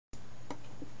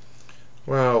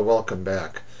Well, welcome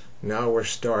back. Now we're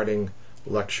starting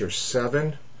Lecture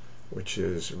 7, which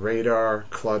is Radar,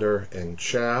 Clutter, and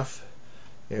Chaff,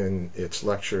 and it's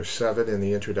Lecture 7 in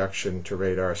the Introduction to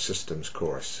Radar Systems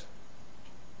course.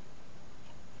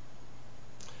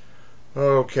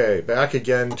 Okay, back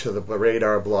again to the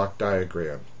radar block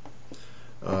diagram.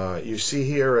 You see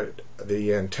here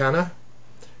the antenna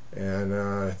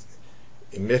and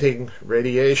emitting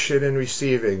radiation and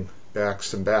receiving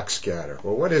some backscatter.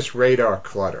 Well, what is radar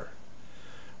clutter?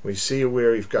 We see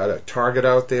where you've got a target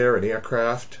out there, an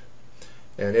aircraft,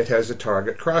 and it has a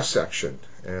target cross-section,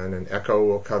 and an echo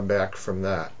will come back from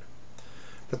that.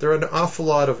 But there are an awful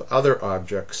lot of other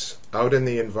objects out in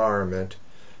the environment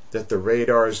that the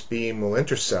radar's beam will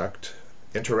interact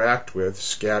with,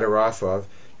 scatter off of,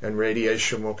 and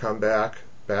radiation will come back,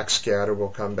 backscatter will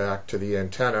come back to the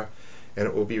antenna, and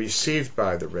it will be received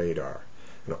by the radar.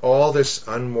 And all this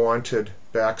unwanted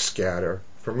backscatter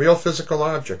from real physical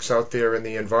objects out there in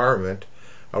the environment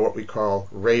are what we call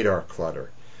radar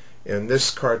clutter. In this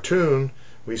cartoon,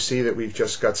 we see that we've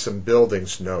just got some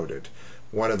buildings noted.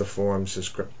 One of the forms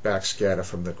is backscatter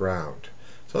from the ground.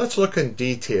 So let's look in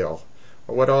detail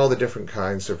at what all the different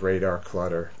kinds of radar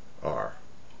clutter are.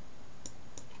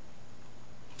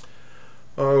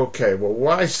 Okay, well,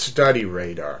 why study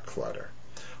radar clutter?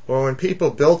 Well, when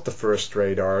people built the first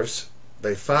radars,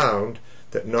 they found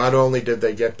that not only did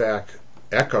they get back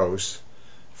echoes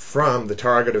from the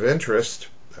target of interest,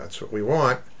 that's what we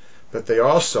want, but they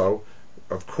also,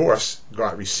 of course,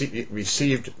 got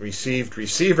received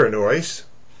receiver noise.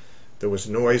 There was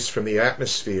noise from the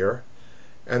atmosphere,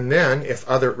 and then if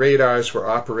other radars were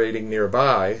operating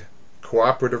nearby,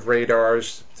 cooperative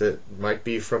radars that might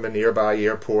be from a nearby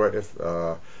airport,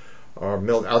 or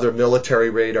other military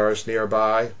radars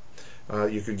nearby,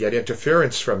 you could get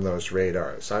interference from those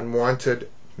radars, unwanted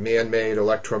man-made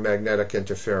electromagnetic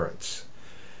interference.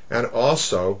 And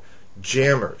also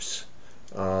jammers.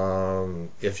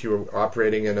 If you were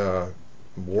operating in a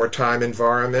wartime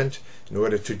environment, in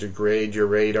order to degrade your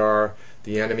radar,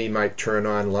 the enemy might turn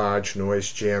on large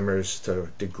noise jammers to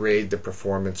degrade the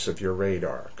performance of your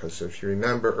radar. Because if you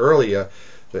remember earlier,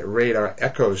 the radar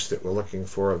echoes that we're looking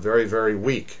for are very, very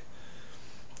weak.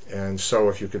 And so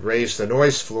if you could raise the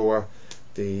noise floor,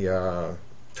 the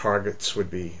targets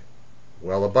would be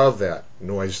well above that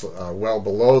noise, well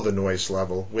below the noise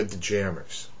level with the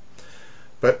jammers.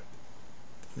 But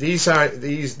these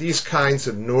kinds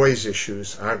of noise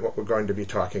issues aren't what we're going to be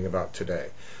talking about today.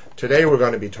 Today we're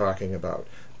going to be talking about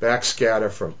backscatter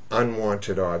from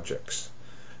unwanted objects,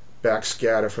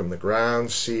 backscatter from the ground,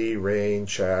 sea, rain,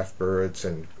 chaff, birds,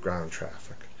 and ground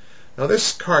traffic. Now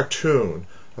this cartoon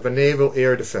of a naval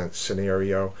air defense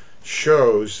scenario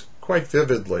shows quite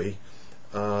vividly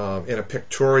in a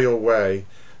pictorial way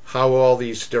how all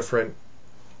these different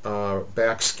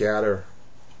backscatter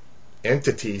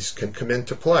entities can come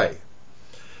into play.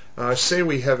 Say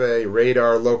we have a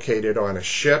radar located on a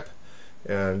ship,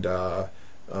 and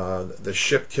the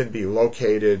ship can be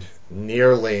located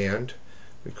near land.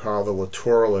 We call the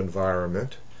littoral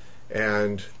environment,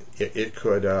 and it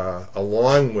could,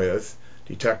 along with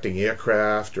detecting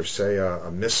aircraft or say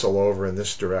a missile over in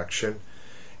this direction,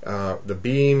 the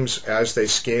beams, as they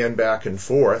scan back and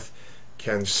forth,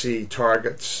 can see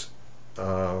targets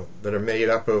that are made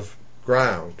up of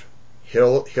ground,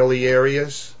 hilly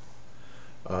areas,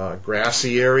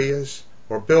 grassy areas,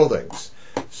 or buildings.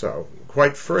 So,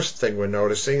 quite first thing we're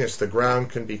noticing is the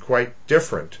ground can be quite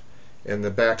different in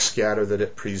the backscatter that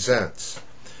it presents.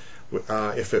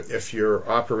 If you're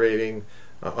operating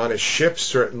on a ship,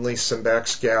 certainly some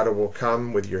backscatter will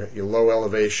come with your low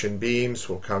elevation beams,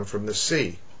 will come from the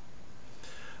sea.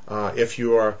 If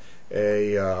you are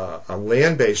a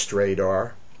land-based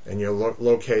radar and you're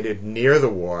located near the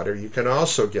water, you can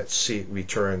also get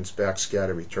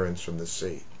backscatter returns from the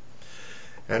sea.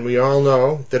 And we all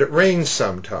know that it rains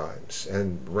sometimes,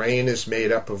 and rain is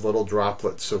made up of little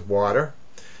droplets of water.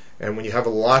 And when you have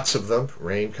lots of them,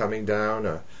 rain coming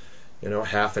down,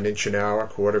 half an inch an hour,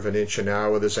 quarter of an inch an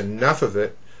hour, there's enough of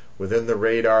it within the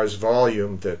radar's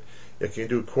volume that it can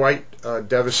do quite a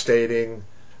devastating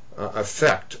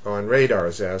effect on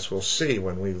radars, as we'll see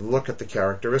when we look at the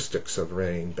characteristics of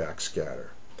rain backscatter.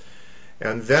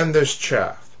 And then there's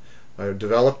chaff.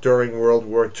 Developed during World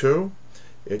War II.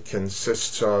 It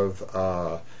consists of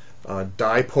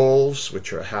dipoles,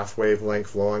 which are half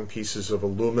wavelength long pieces of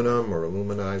aluminum or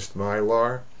aluminized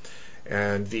mylar,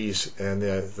 and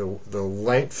the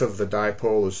length of the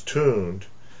dipole is tuned.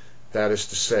 That is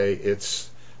to say, it's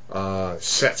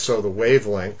set so the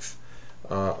wavelength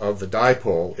of the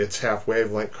dipole, its half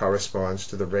wavelength corresponds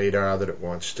to the radar that it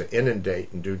wants to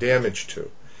inundate and do damage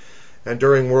to. And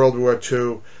during World War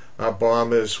II,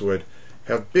 bombers would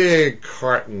have big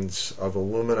cartons of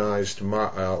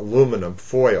aluminum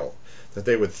foil that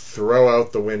they would throw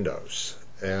out the windows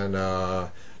and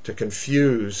to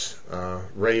confuse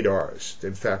radars.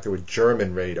 In fact, there were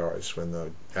German radars when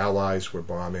the Allies were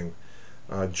bombing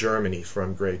Germany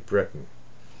from Great Britain.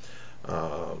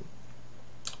 And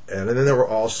then there were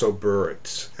also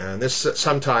birds. And this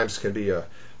sometimes can be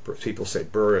people say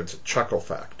birds, a chuckle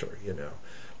factor, you know.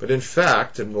 But in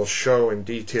fact, and we'll show in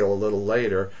detail a little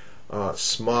later,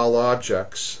 small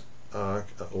objects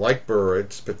like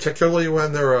birds, particularly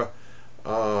when there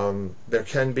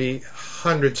can be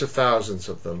hundreds of thousands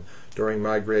of them during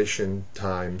migration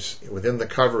times within the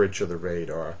coverage of the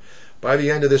radar. By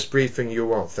the end of this briefing, you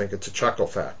won't think it's a chuckle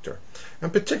factor.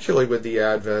 And particularly with the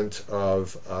advent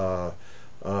of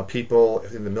people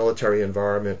in the military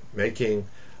environment making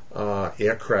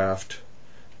aircraft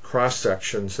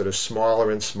cross-sections that are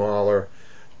smaller and smaller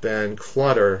than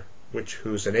Clutter,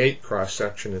 whose innate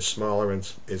cross-section is smaller and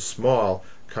is small,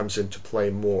 comes into play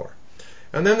more.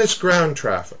 And then there's ground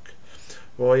traffic.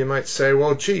 Well, you might say,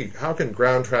 well, gee, how can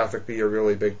ground traffic be a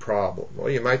really big problem? Well,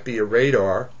 you might be a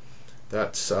radar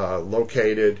that's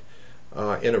located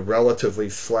in a relatively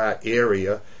flat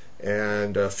area,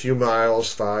 and a few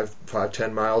miles,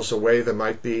 10 miles away, there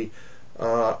might be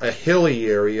a hilly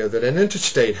area that an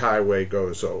interstate highway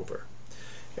goes over.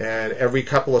 And every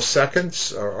couple of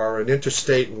seconds, or an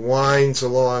interstate winds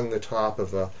along the top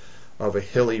of a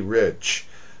hilly ridge.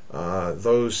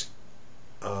 Those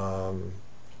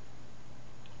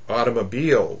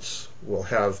automobiles will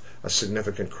have a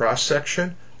significant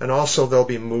cross-section, and also they'll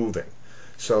be moving.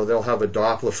 So they'll have a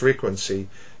Doppler frequency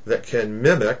that can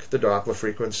mimic the Doppler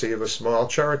frequency of a small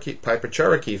Piper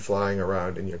Cherokee flying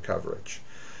around in your coverage.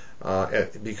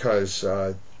 Because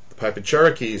the Piper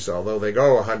Cherokees, although they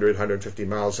go 100, 150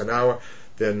 miles an hour,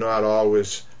 they're not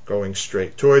always going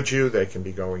straight towards you. They can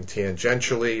be going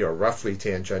tangentially or roughly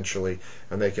tangentially,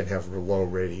 and they can have low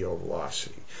radial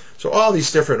velocity. So all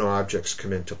these different objects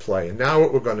come into play. And now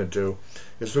what we're going to do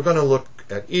is we're going to look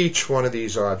at each one of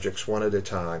these objects one at a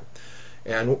time.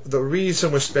 And the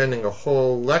reason we're spending a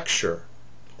whole lecture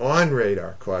on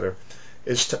radar clutter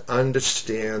is to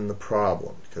understand the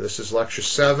problem. This is lecture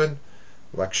 7.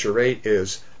 Lecture 8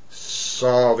 is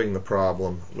solving the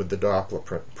problem with the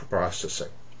Doppler processing.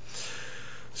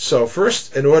 So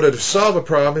first, in order to solve a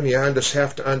problem, you just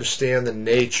have to understand the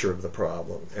nature of the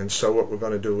problem. And so what we're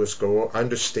going to do is go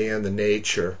understand the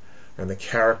nature and the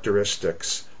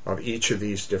characteristics of each of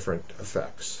these different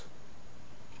effects.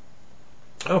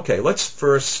 Okay, let's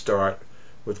first start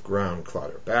with ground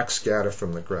clutter, backscatter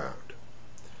from the ground.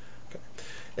 Okay.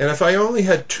 And if I only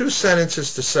had 2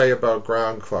 sentences to say about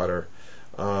ground clutter,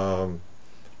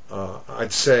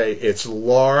 I'd say it's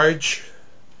large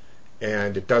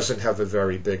and it doesn't have a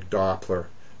very big Doppler,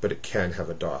 but it can have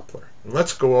a Doppler. And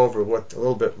let's go over a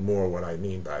little bit more what I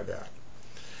mean by that.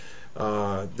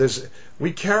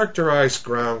 We characterize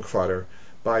ground clutter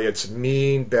by its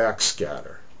mean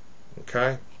backscatter.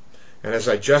 Okay? And as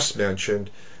I just mentioned,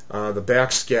 the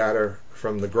backscatter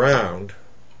from the ground,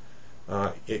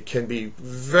 it can be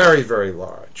very, very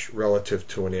large relative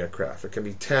to an aircraft. It can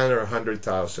be 10 or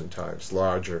 100,000 times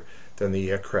larger than the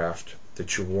aircraft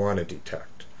that you want to detect.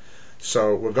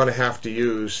 So we're going to have to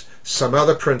use some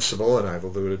other principle, and I've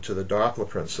alluded to the Doppler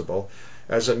principle,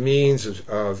 as a means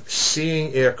of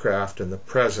seeing aircraft in the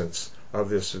presence of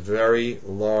this very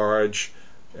large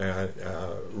and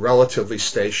relatively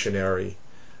stationary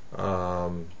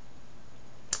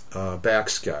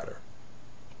backscatter.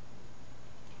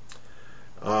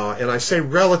 And I say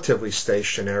relatively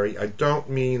stationary. I don't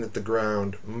mean that the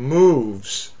ground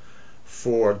moves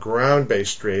for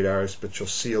ground-based radars, but you'll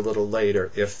see a little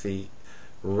later, if the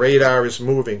radar is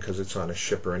moving because it's on a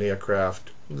ship or an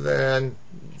aircraft, then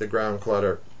the ground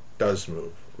clutter does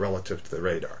move relative to the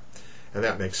radar, and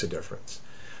that makes a difference.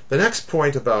 The next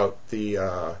point about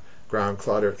the ground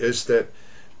clutter is that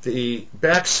the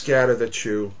backscatter that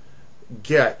you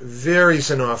get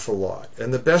varies an awful lot,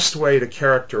 and the best way to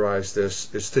characterize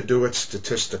this is to do it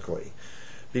statistically,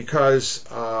 because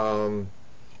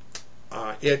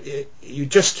you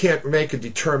just can't make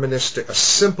a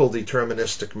simple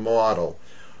deterministic model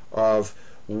of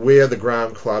where the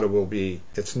ground clutter will be.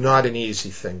 It's not an easy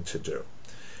thing to do.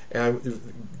 And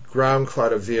ground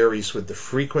clutter varies with the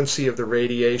frequency of the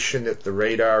radiation that the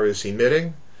radar is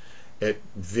emitting. It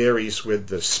varies with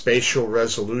the spatial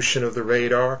resolution of the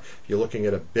radar. If you're looking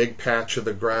at a big patch of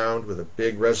the ground with a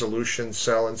big resolution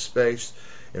cell in space,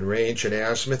 in range and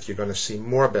azimuth, you're going to see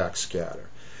more backscatter.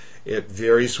 It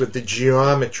varies with the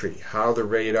geometry, how the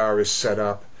radar is set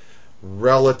up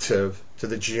relative to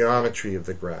the geometry of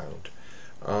the ground.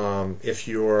 If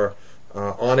you're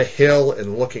on a hill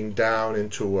and looking down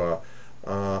into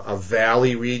a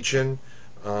valley region,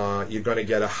 you're going to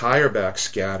get a higher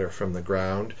backscatter from the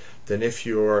ground than if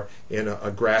you're in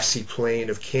a grassy plain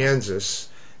of Kansas,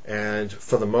 and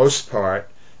for the most part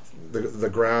the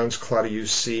ground's clutter you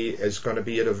see is going to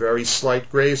be at a very slight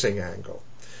grazing angle.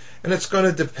 And it's going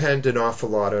to depend an awful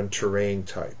lot on terrain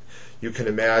type. You can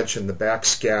imagine the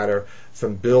backscatter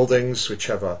from buildings which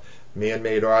have a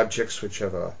man-made objects which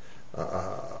have a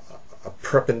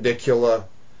perpendicular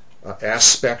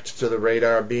aspect to the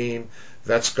radar beam.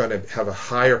 That's going to have a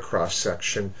higher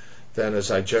cross-section than,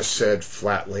 as I just said,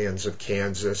 flatlands of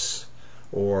Kansas,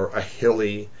 or a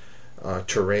hilly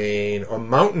terrain, or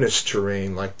mountainous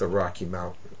terrain like the Rocky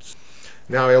Mountains.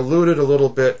 Now, I alluded a little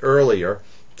bit earlier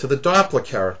to the Doppler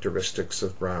characteristics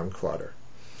of ground clutter.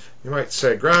 You might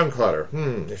say, ground clutter,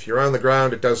 if you're on the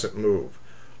ground it doesn't move.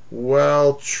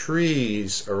 Well,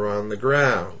 trees are on the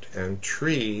ground, and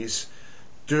trees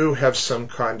do have some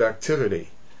conductivity,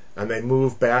 and they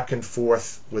move back and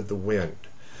forth with the wind,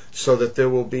 so that there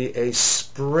will be a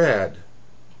spread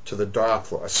to the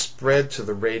Doppler, a spread to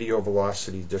the radial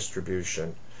velocity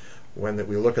distribution when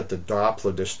we look at the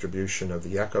Doppler distribution of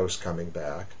the echoes coming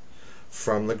back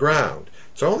from the ground.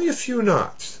 It's only a few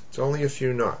knots. It's only a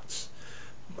few knots.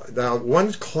 Now,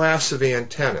 one class of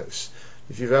antennas,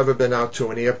 if you've ever been out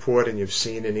to an airport and you've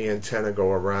seen an antenna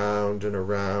go around and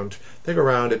around, they go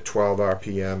around at 12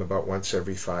 RPM about once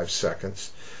every 5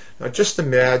 seconds. Now just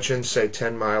imagine, say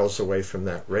 10 miles away from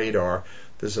that radar,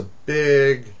 there's a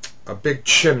big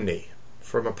chimney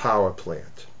from a power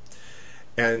plant.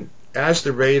 And as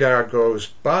the radar goes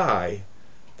by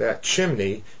that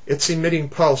chimney, it's emitting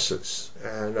pulses.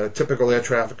 And a typical air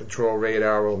traffic control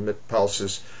radar will emit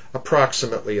pulses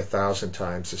approximately 1,000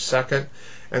 times a second.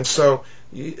 And so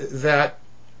that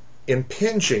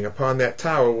impinging upon that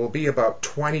tower will be about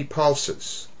 20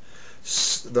 pulses.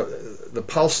 The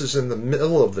pulses in the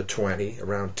middle of the 20,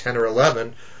 around 10 or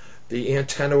 11, the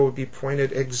antenna will be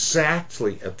pointed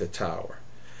exactly at the tower.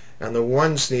 And the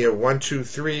ones near 1, 2,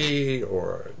 3,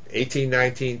 or 18,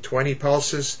 19, 20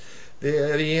 pulses,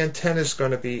 the antenna is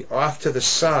going to be off to the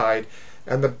side,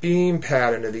 and the beam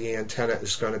pattern of the antenna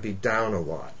is going to be down a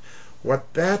lot.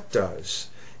 What that does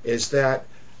is that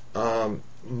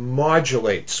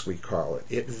modulates, we call it.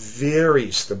 It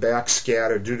varies the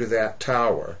backscatter due to that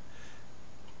tower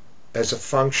as a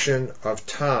function of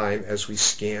time as we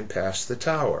scan past the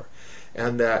tower.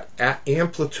 And that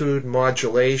amplitude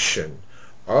modulation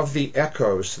of the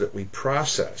echoes that we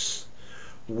process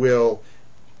will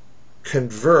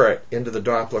convert into the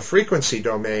Doppler frequency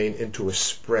domain into a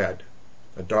spread,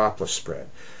 a Doppler spread.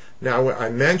 Now, I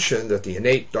mentioned that the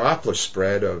innate Doppler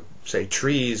spread of, say,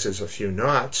 trees is a few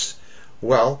knots.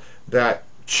 Well, that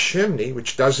chimney,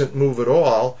 which doesn't move at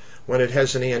all, when it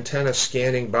has an antenna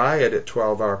scanning by it at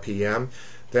 12 RPM,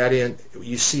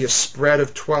 you see a spread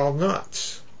of 12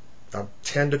 knots,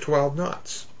 10 to 12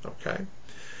 knots. Okay,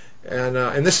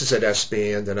 and this is at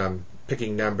S-band, and I'm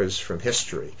picking numbers from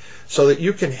history, so that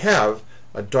you can have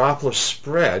a Doppler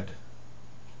spread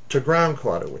to ground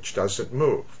clutter, which doesn't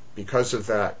move because of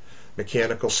that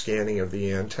mechanical scanning of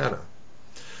the antenna.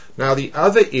 Now, the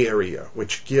other area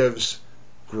which gives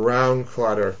ground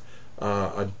clutter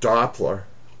a Doppler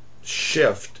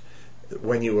shift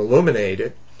when you illuminate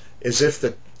it is if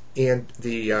the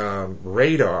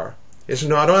radar is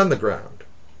not on the ground.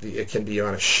 It can be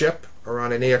on a ship or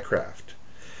on an aircraft.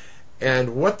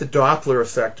 And what the Doppler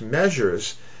effect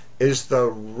measures is the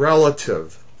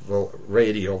relative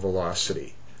radial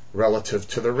velocity relative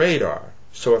to the radar.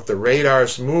 So if the radar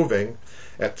is moving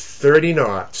at 30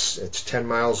 knots, it's 10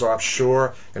 miles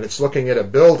offshore, and it's looking at a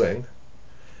building,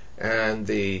 and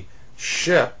the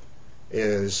ship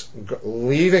is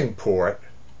leaving port,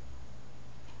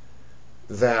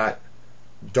 that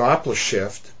Doppler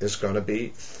shift is going to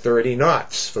be 30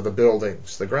 knots for the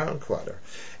buildings, the ground clutter.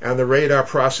 And the radar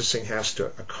processing has to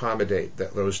accommodate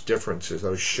those differences,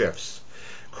 those shifts.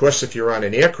 Of course, if you're on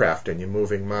an aircraft and you're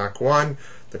moving Mach 1,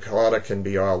 the clutter can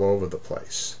be all over the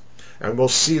place. And we'll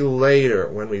see later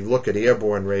when we look at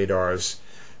airborne radars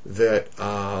that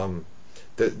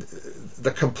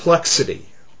the complexity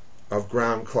of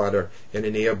ground clutter in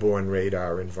an airborne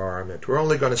radar environment. We're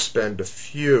only going to spend a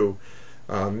few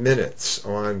minutes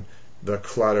on the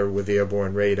clutter with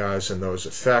airborne radars and those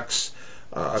effects.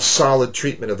 A solid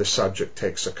treatment of the subject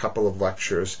takes a couple of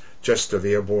lectures just of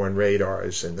airborne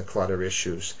radars and the clutter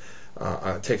issues.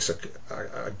 It takes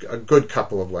a good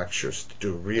couple of lectures to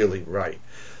do really right.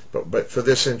 But for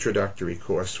this introductory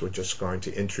course, we're just going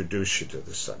to introduce you to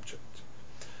the subject.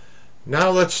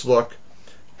 Now let's look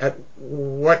at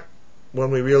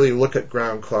when we really look at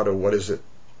ground clutter, what does it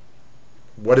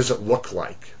look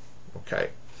like?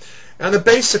 Okay. And the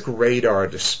basic radar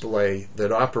display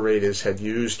that operators had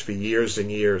used for years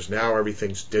and years, now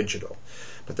everything's digital.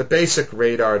 But the basic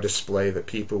radar display that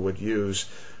people would use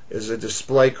is a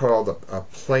display called a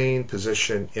plane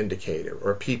position indicator,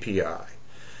 or PPI.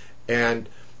 And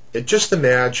just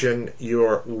imagine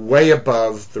you're way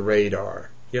above the radar,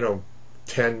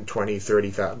 10, 20,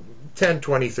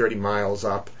 30 miles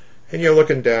up, and you're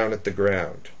looking down at the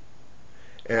ground.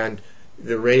 And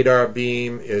the radar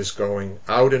beam is going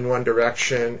out in one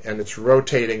direction, and it's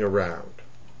rotating around.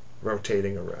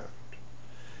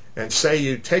 And say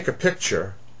you take a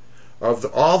picture of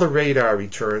all the radar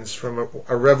returns from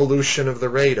a revolution of the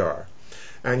radar.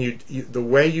 And the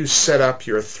way you set up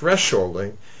your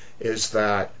thresholding is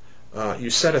that you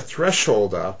set a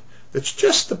threshold up that's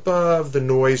just above the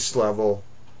noise level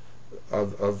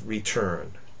of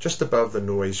return, just above the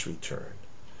noise return.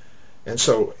 And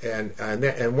so,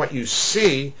 and what you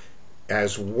see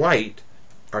as white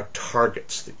are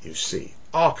targets that you see,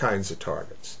 all kinds of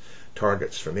targets.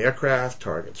 Targets from aircraft,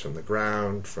 targets from the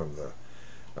ground, from the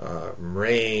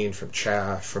rain, from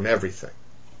chaff, from everything.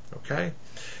 Okay?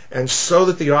 And so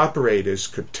that the operators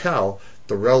could tell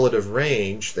the relative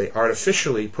range, they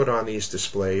artificially put on these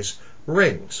displays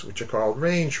rings, which are called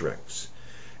range rings.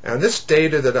 And this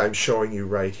data that I'm showing you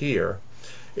right here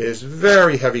is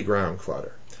very heavy ground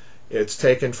clutter. It's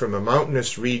taken from a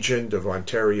mountainous region of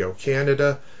Ontario,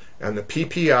 Canada, and the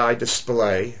PPI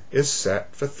display is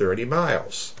set for 30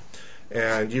 miles.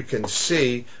 And you can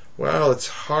see, well,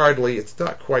 it's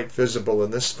not quite visible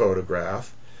in this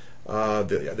photograph.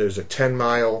 There's a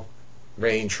 10-mile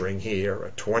range ring here,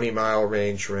 a 20-mile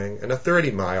range ring, and a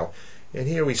 30-mile. And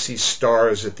here we see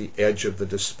stars at the edge of the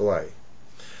display.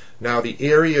 Now the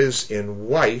areas in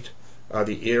white are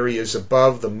the areas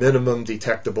above the minimum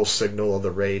detectable signal of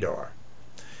the radar.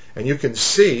 And you can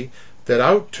see that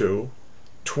out to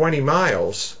 20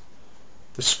 miles,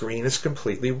 the screen is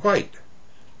completely white.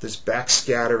 There's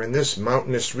backscatter in this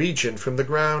mountainous region from the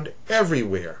ground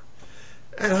everywhere.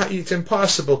 And it's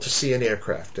impossible to see an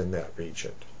aircraft in that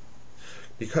region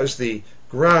because the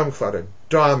ground clutter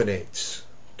dominates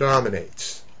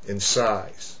in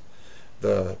size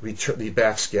the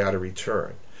backscatter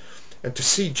return. And to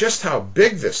see just how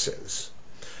big this is,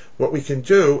 what we can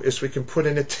do is we can put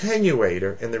an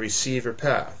attenuator in the receiver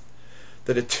path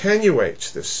that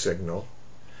attenuates this signal.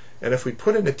 And if we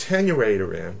put an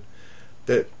attenuator in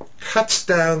that cuts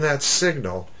down that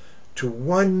signal to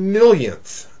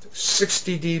 1/millionth,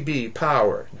 60 dB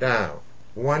power down,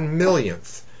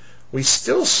 1/millionth, we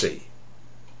still see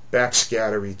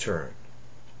backscatter return.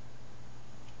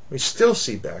 This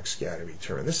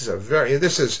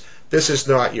is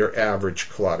not your average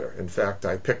clutter. In fact,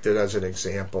 I picked it as an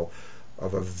example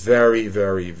of a very,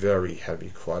 very, very heavy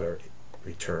clutter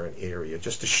return area,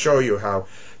 just to show you how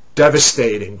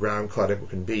devastating ground clutter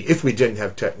can be if we didn't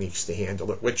have techniques to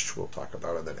handle it, which we'll talk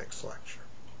about in the next lecture.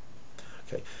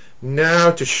 Okay.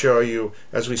 Now to show you,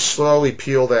 as we slowly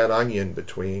peel that onion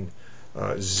between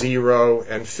 0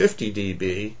 and 50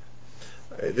 dB,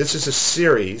 this is a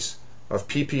series of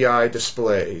PPI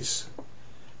displays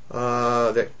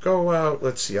that go out.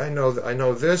 Let's see. I know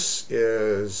this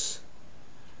is.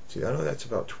 See, I know that's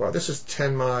about 12. This is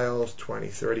 10 miles, 20,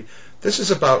 30. This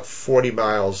is about 40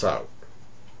 miles out.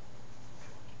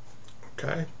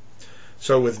 Okay.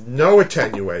 So with no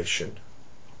attenuation,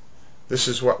 this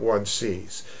is what one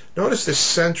sees. Notice this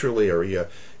central area.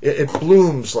 It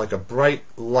blooms like a bright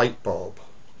light bulb.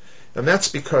 And that's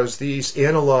because these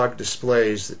analog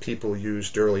displays that people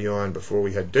used early on before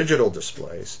we had digital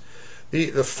displays,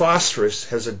 the phosphorus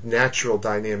has a natural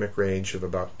dynamic range of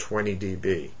about 20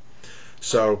 dB.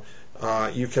 So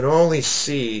you can only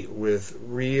see with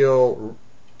real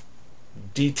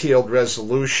detailed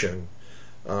resolution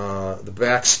the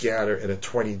backscatter in a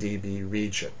 20 dB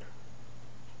region.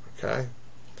 Okay?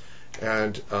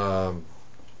 And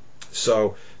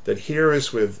so that here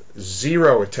is with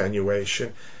 0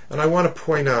 attenuation. And I want to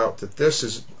point out that this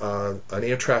is an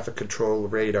air traffic control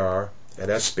radar at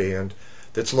S-band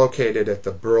that's located at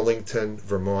the Burlington,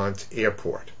 Vermont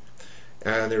airport.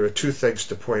 And there are two things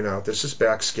to point out. This is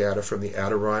backscatter from the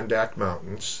Adirondack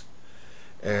Mountains,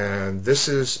 and this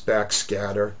is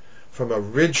backscatter from a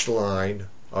ridge line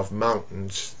of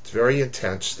mountains. It's very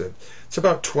intense. It's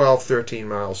about 12, 13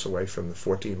 miles away from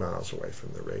 14 miles away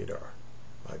from the radar,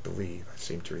 I believe. I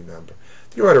seem to remember.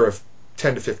 The order of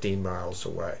 10 to 15 miles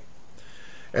away.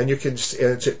 And you can see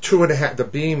it's at 2.5, the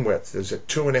beam width is at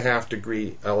 2.5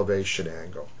 degree elevation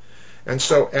angle. And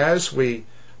so as we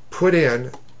put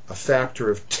in a factor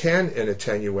of 10 in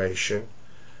attenuation,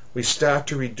 we start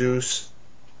to reduce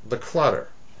the clutter,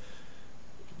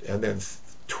 and then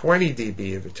 20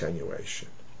 dB of attenuation.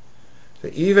 So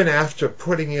even after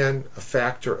putting in a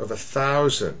factor of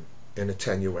 1,000 in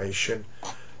attenuation,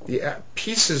 the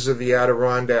pieces of the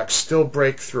Adirondack still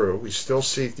break through. We still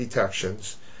see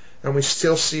detections, and we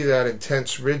still see that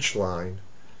intense ridge line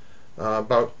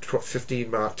about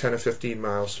 10 or 15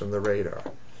 miles from the radar.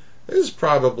 This is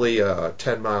probably a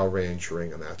 10-mile range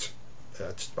ring, and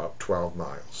that's about 12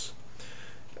 miles.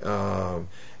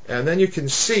 And then you can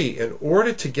see, in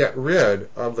order to get rid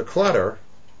of the clutter,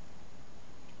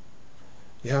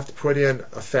 you have to put in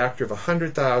a factor of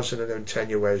 100,000 in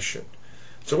attenuation.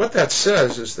 So what that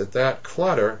says is that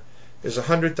clutter is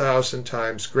 100,000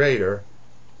 times greater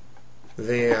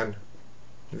than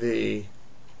the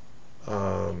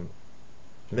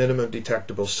minimum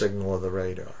detectable signal of the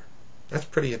radar. That's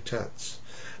pretty intense.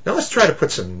 Now let's try to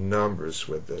put some numbers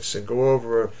with this and go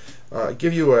over,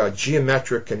 give you a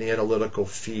geometric and analytical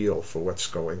feel for what's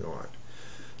going on.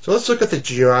 So let's look at the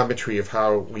geometry of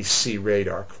how we see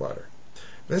radar clutter.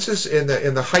 This is in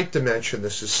the height dimension.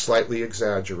 This is slightly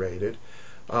exaggerated.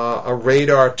 A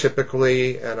radar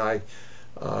typically, and a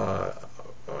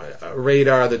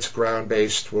radar that's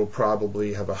ground-based will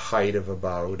probably have a height of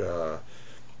about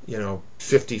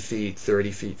 50 feet,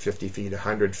 30 feet, 50 feet,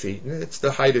 100 feet. And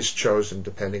the height is chosen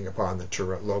depending upon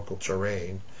the local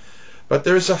terrain. But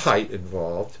there's a height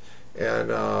involved, and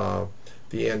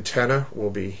the antenna will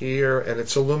be here, and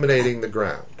it's illuminating the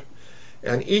ground.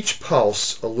 And each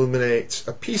pulse illuminates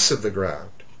a piece of the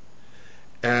ground.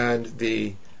 And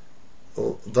the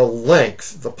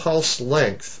length, the pulse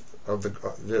length of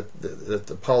that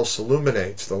the pulse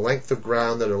illuminates, the length of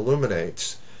ground that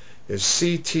illuminates, is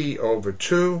CT over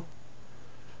 2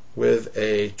 with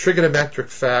a trigonometric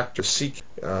factor C.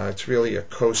 It's really a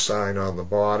cosine on the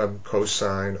bottom,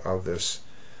 cosine of this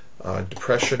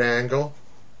depression angle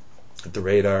that the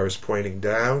radar is pointing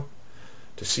down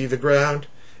to see the ground,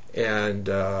 and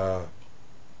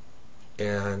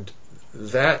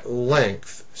that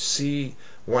length, C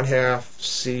 1/2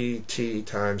 CT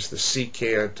times the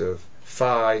secant of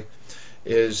phi,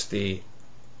 is the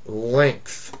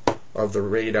length of the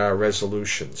radar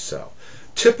resolution cell.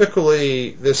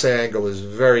 Typically, this angle is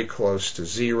very close to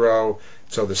 0,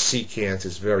 so the secant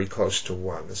is very close to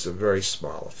 1. This is a very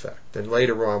small effect. And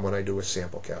later on, when I do a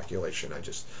sample calculation, I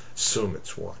just assume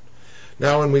it's 1.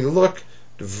 Now, when we look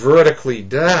vertically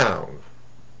down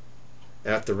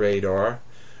at the radar,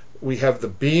 we have the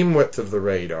beam width of the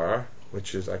radar,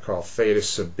 which is I call theta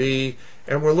sub b,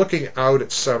 and we're looking out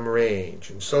at some range.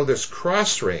 And so this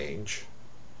cross range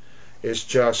is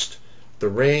just the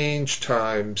range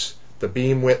times the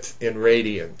beam width in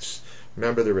radians.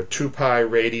 Remember, there are 2 pi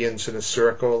radians in a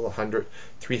circle,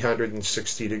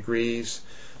 360 degrees.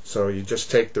 So you just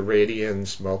take the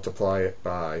radians, multiply it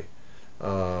by,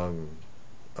 well,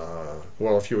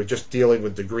 if you were just dealing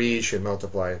with degrees, you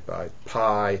multiply it by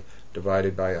pi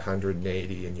divided by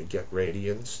 180, and you get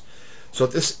radians. So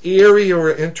this area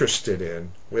we're interested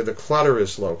in, where the clutter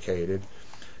is located,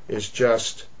 is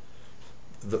just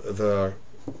the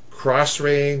cross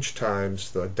range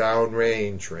times the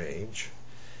downrange range,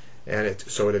 and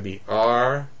so it'd be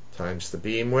R times the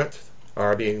beam width,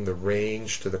 R being the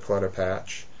range to the clutter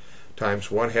patch, times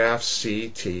 1/2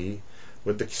 CT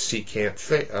with the secant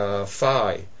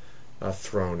phi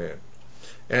thrown in.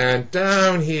 And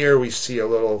down here we see a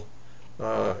little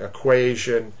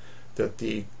equation that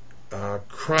the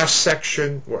cross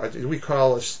section, we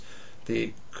call this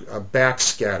the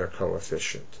backscatter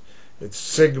coefficient. It's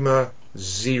sigma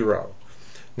 0.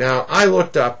 Now I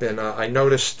looked up and I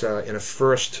noticed in a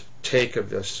first take of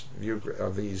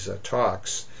these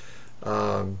talks,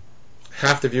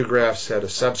 half the view graphs had a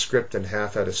subscript and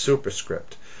half had a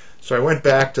superscript. So I went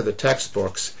back to the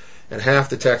textbooks, and half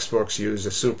the textbooks use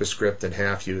a superscript and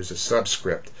half use a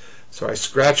subscript. So I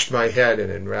scratched my head,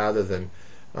 and rather than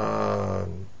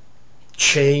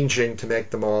changing to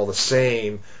make them all the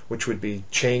same, which would be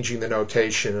changing the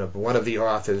notation of one of the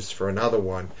authors for another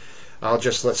one,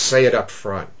 let's say it up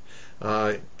front.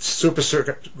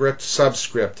 Superscript,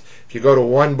 subscript. If you go to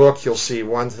one book, you'll see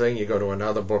one thing. You go to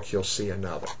another book, you'll see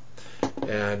another.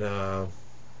 And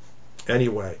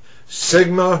anyway,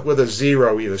 sigma with a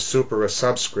 0, either super or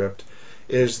subscript,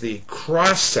 is the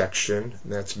cross section,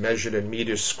 and that's measured in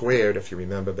meters squared, if you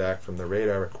remember back from the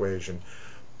radar equation,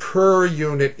 per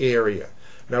unit area.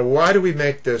 Now, why do we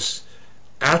make this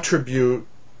attribute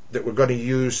that we're going to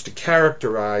use to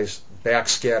characterize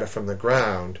backscatter from the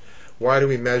ground? Why do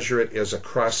we measure it as a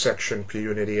cross-section per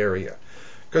unit area?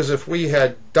 Because if we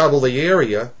had double the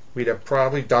area, we'd have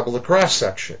probably double the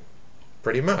cross-section,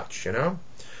 pretty much, you know?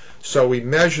 So we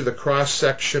measure the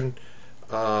cross-section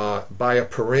by a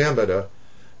parameter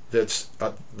that's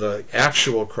the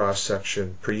actual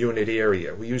cross-section per unit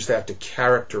area. We use that to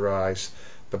characterize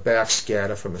the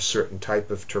backscatter from a certain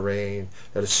type of terrain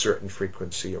at a certain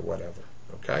frequency or whatever.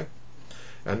 Okay?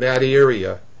 And that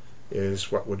area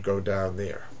is what would go down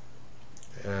there.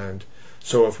 And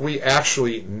so if we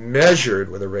actually measured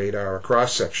with a radar a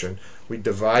cross-section, we'd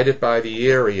divide it by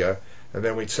the area, and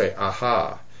then we'd say,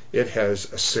 aha, it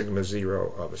has a sigma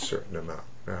 0 of a certain amount.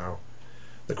 Now,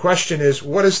 the question is,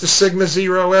 what is the sigma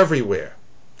 0 everywhere?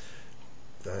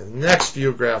 The next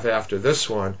view graph after this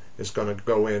one is going to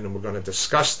go in and we're going to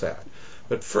discuss that.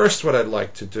 But first what I'd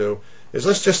like to do is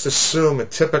let's just assume a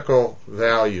typical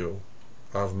value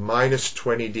of minus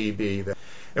 20 dB.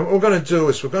 And what we're going to do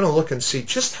is we're going to look and see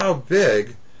just how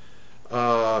big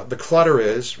the clutter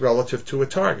is relative to a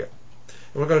target.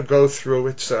 And we're going to go through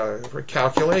its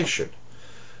calculation.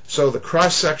 So the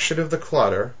cross-section of the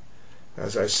clutter,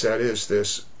 as I said, is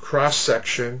this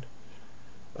cross-section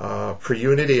per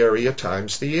unit area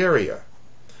times the area.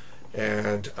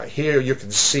 And here you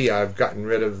can see I've gotten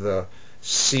rid of the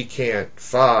secant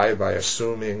phi by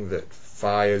assuming that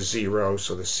phi is 0,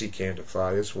 so the secant of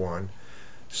phi is 1.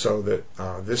 So that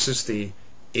this is the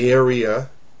area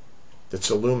that's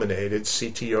illuminated,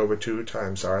 CT over 2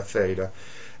 times R theta.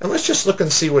 And let's just look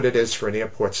and see what it is for an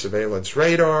airport surveillance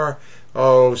radar.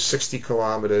 60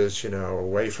 kilometers,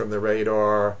 away from the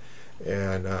radar.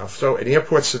 And so an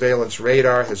airport surveillance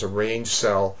radar has a range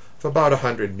cell of about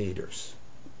 100 meters.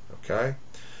 Okay?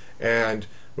 And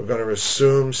we're going to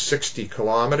assume 60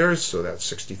 kilometers, so that's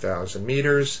 60,000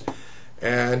 meters.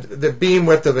 And the beam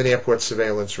width of an airport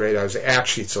surveillance radar is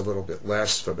actually, it's a little bit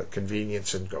less for the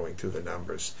convenience in going through the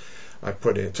numbers. I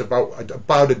put in, it's about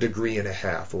 1.5 degrees,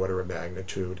 order of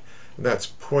magnitude. And that's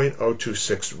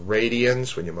 0.026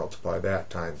 radians when you multiply that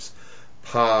times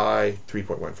pi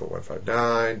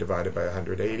 3.14159 divided by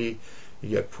 180. You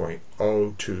get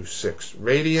 0.026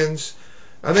 radians.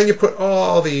 And then you put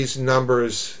all these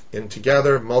numbers in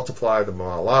together, multiply them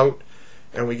all out,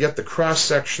 and we get the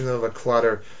cross-section of the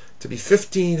clutter to be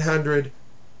 1,500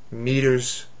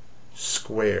 meters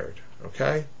squared.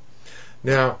 Okay?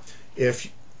 Now,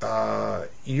 if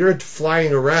you're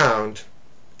flying around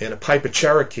in a Piper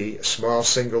Cherokee, a small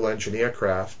single-engine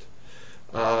aircraft,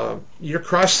 your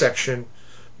cross-section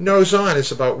nose on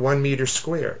is about 1 meter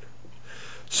squared.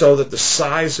 So that the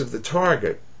size of the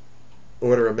target,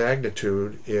 order of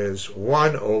magnitude, is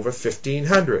 1 over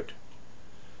 1,500.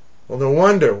 Well, no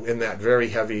wonder in that very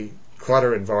heavy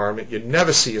clutter environment you'd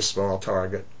never see a small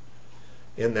target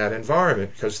in that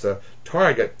environment, because the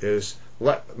target is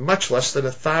much less than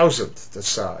 1,000th the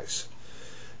size.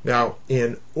 Now,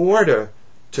 in order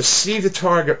to see the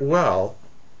target well,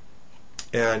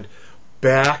 and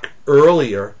back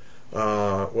earlier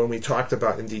when we talked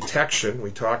about in detection, we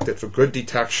talked that for good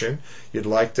detection you'd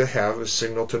like to have a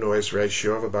signal-to-noise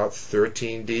ratio of about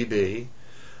 13 dB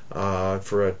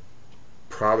for a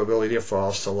probability of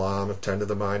false alarm of 10 to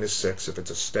the minus 6 if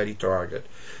it's a steady target.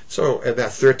 So, and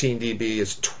that 13 dB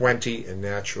is 20 in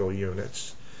natural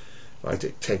units. If I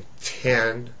take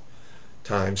 10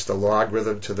 times the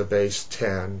logarithm to the base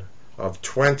 10 of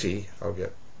 20, I'll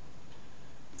get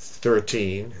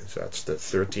 13, so that's the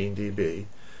 13 dB.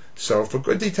 So for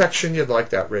good detection, you'd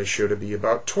like that ratio to be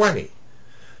about 20.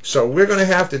 So we're going to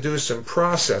have to do some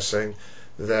processing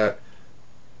that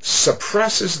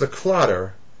suppresses the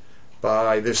clutter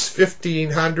by this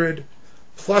 1,500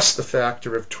 plus the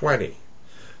factor of 20,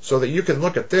 so that you can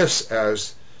look at this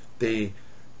as the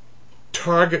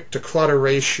target to clutter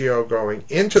ratio going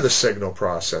into the signal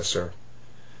processor,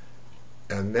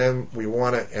 and then we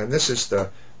want to, and this is the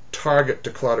target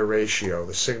to clutter ratio,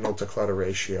 the signal to clutter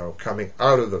ratio coming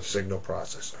out of the signal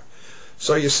processor.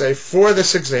 So you say, for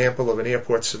this example of an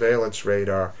airport surveillance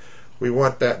radar, we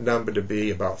want that number to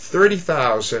be about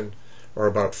 30,000 or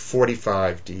about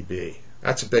 45 dB.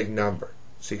 That's a big number.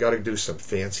 So you got to do some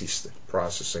fancy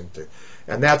processing too.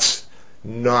 And that's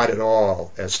not at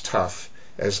all as tough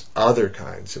as other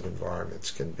kinds of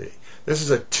environments can be. This is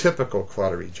a typical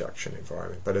clutter ejection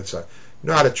environment, but it's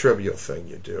not a trivial thing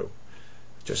you do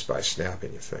just by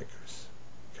snapping your fingers.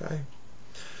 Okay?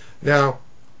 Now,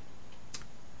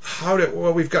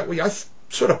 I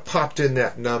sort of popped in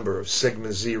that number of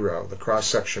sigma 0, the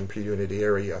cross-section per unit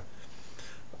area.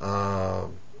 I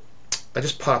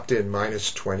just popped in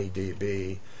minus 20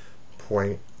 dB,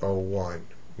 0.01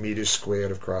 meters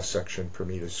squared of cross-section per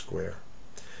meter square.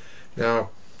 Now,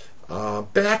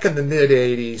 back in the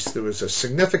mid-'80s, there was a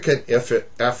significant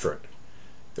effort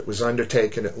that was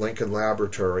undertaken at Lincoln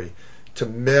Laboratory to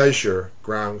measure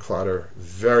ground clutter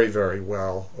very, very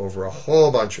well over a whole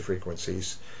bunch of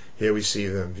frequencies Here we see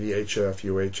them VHF,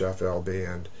 UHF, L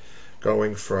band,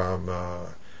 going from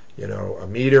 1.5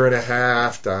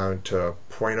 meters down to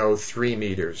 0.03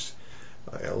 meters.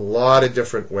 A lot of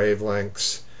different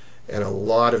wavelengths and a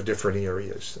lot of different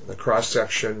areas. The cross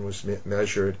section was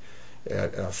measured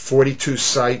at 42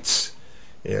 sites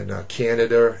in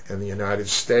Canada and the United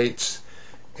States,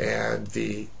 and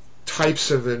the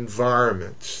types of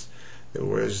environments. There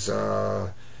was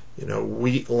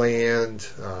wheatland,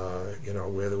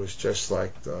 where there was just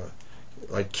like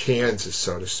Kansas,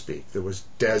 so to speak. There was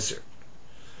desert.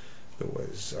 There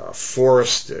was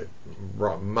forested,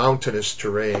 mountainous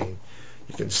terrain.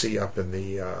 You can see up in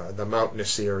the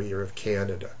mountainous area of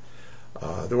Canada.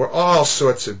 There were all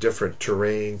sorts of different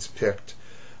terrains picked.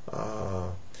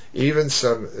 Even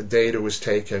some data was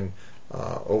taken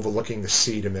overlooking the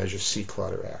sea to measure sea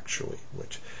clutter, actually.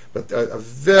 But a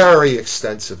very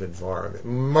extensive environment,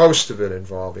 most of it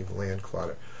involving land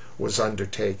clutter, was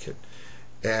undertaken.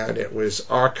 And it was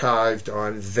archived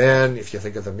on then, if you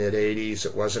think of the mid-'80s,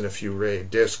 it wasn't a few ray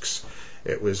discs.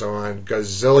 It was on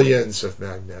gazillions of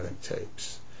magnetic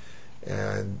tapes.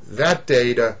 And that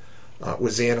data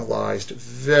was analyzed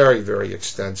very, very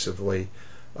extensively.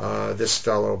 This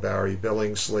fellow, Barry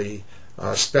Billingsley,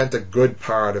 spent a good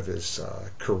part of his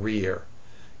career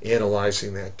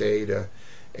analyzing that data.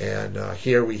 And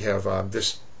here we have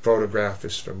this photograph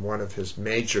is from one of his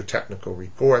major technical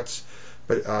reports.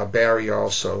 But Barry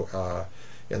also,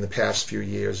 in the past few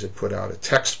years, had put out a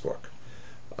textbook.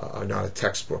 Not a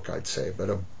textbook, I'd say, but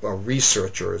a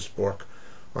researcher's book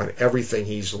on everything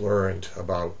he's learned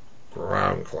about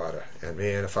ground clutter. And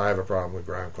man, if I have a problem with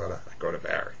ground clutter, I go to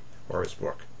Barry or his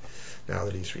book, now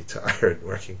that he's retired and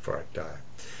working part-time.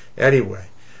 Anyway,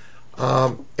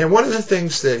 and one of the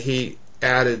things that he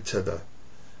added to the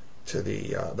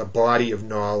body of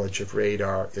knowledge of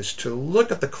radar is to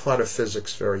look at the clutter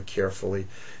physics very carefully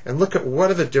and look at what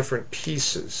are the different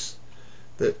pieces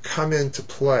that come into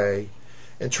play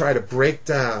and try to break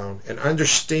down and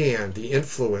understand the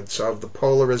influence of the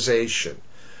polarization,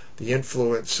 the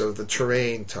influence of the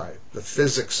terrain type, the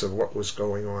physics of what was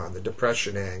going on, the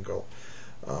depression angle,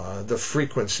 the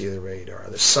frequency of the radar,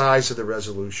 the size of the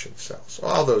resolution cells,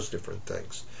 all those different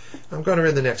things. I'm going to,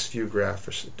 in the next few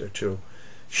graphs or two,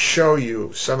 show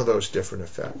you some of those different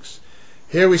effects.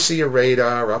 Here we see a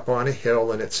radar up on a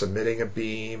hill and it's emitting a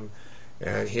beam,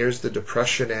 and here's the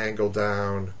depression angle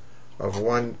down of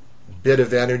one bit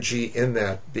of energy in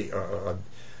that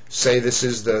say this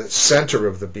is the center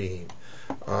of the beam.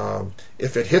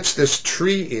 If it hits this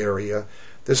tree area,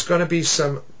 there's going to be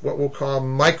some what we'll call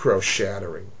micro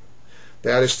shattering.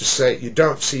 That is to say, you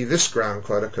don't see this ground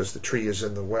clutter because the tree is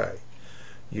in the way.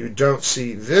 You don't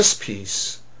see this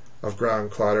piece of ground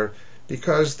clutter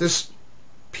because this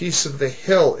piece of the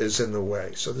hill is in the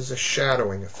way. So there's a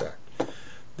shadowing effect.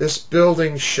 This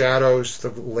building shadows the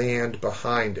land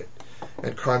behind it,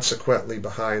 and consequently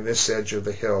behind this edge of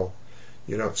the hill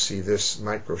you don't see this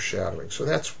micro shadowing. So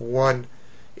that's one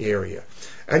area.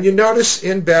 And you notice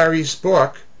in Barry's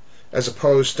book, as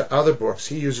opposed to other books,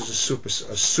 he uses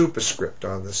a superscript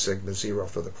on the sigma 0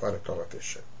 for the clutter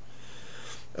coefficient.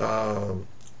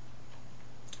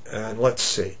 And let's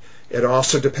see. It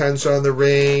also depends on the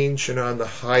range and on the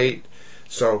height,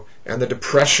 and the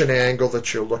depression angle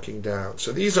that you're looking down.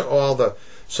 So these are all the,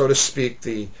 so to speak,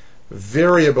 the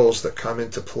variables that come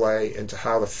into play into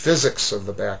how the physics of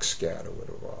the backscatter would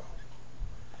evolve.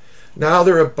 Now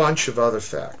there are a bunch of other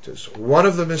factors. One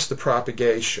of them is the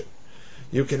propagation.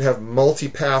 You can have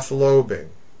multipath lobing,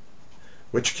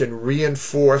 which can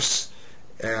reinforce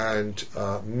and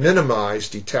minimize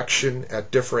detection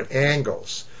at different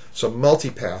angles. So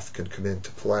multipath can come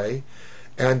into play.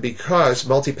 And because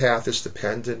multipath is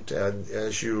dependent, and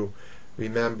as you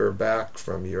remember back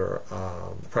from your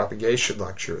propagation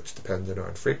lecture, it's dependent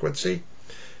on frequency.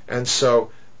 And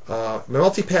so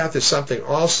multipath is something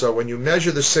also, when you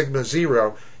measure the sigma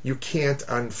 0, you can't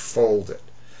unfold it.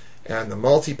 And the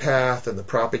multipath and the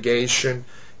propagation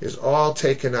is all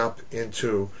taken up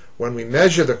into, when we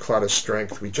measure the clutter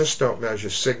strength, we just don't measure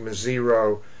sigma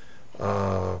 0.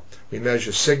 We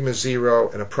measure sigma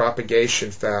 0 and a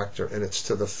propagation factor, and it's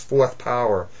to the 4th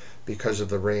power because of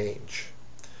the range.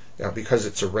 Because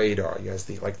it's a radar, you have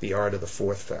like the R to the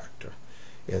 4th factor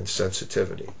in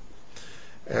sensitivity.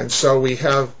 And so we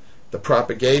have the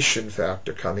propagation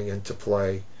factor coming into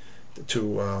play.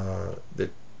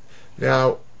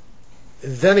 Now,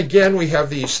 then again, we have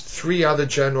these 3 other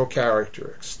general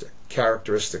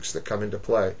characteristics that come into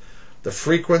play. The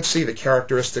frequency, the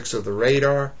characteristics of the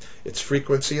radar, its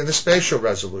frequency, and the spatial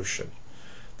resolution.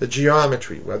 The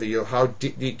geometry, whether how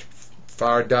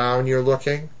far down you're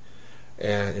looking,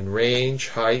 and in range,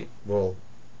 height will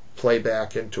play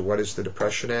back into what is the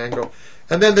depression angle.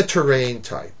 And then the terrain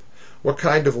type. What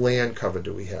kind of land cover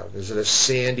do we have? Is it a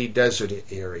sandy desert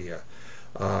area?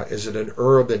 Is it an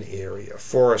urban area,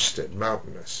 forested,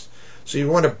 mountainous? So you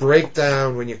want to break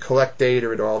down when you collect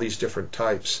data at all these different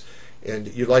types. And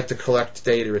you like to collect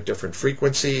data at different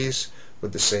frequencies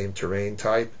with the same terrain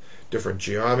type, different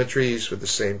geometries with the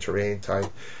same terrain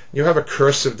type. You have a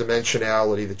cursive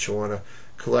dimensionality that you want to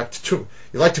collect too.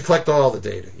 You like to collect all the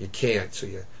data. You can't, so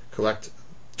you collect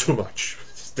too much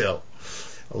still.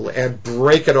 And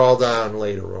break it all down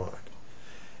later on.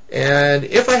 And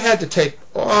if I had to take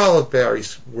all of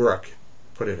Barry's work,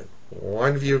 put it in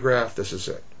one view graph, this is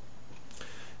it.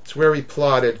 It's where he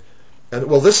plotted, and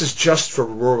well, this is just for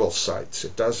rural sites.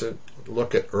 It doesn't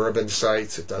look at urban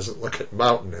sites. It doesn't look at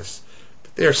mountainous.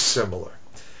 But they're similar.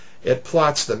 It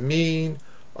plots the mean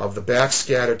of the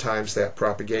backscatter times that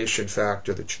propagation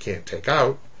factor that you can't take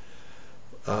out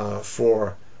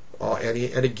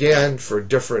and again, for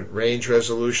different range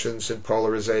resolutions and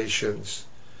polarizations,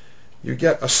 you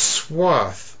get a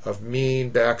swath of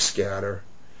mean backscatter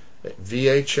at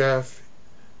VHF,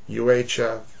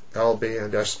 UHF, L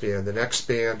band, S band, the next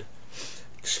band.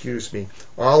 Excuse me.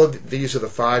 All of these are the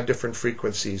 5 different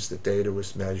frequencies that data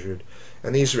was measured,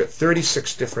 and these are at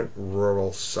 36 different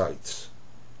rural sites.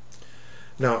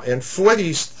 Now, and for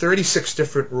these 36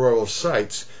 different rural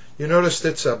sites, you notice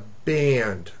that's a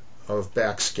band of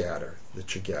backscatter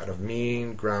that you get, of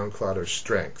mean ground clutter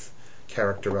strength,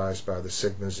 characterized by the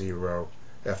sigma 0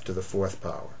 f to the 4th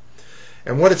power.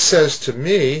 And what it says to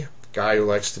me, guy who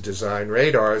likes to design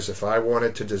radars, if I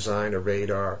wanted to design a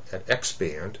radar at X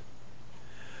band,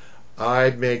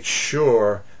 I'd make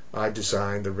sure I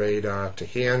designed the radar to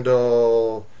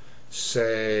handle,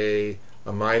 say,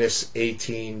 a minus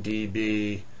 18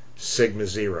 dB sigma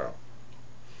 0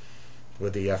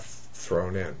 with the F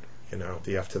thrown in,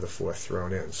 the F to the 4th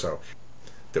thrown in. So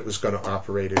that was going to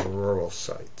operate in rural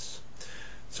sites.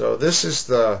 So this is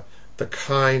the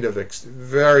kind of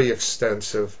very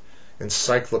extensive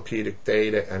encyclopedic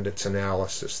data and its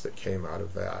analysis that came out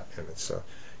of that. And it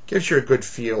gives you a good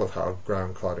feel of how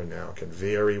ground clutter now can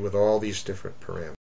vary with all these different parameters.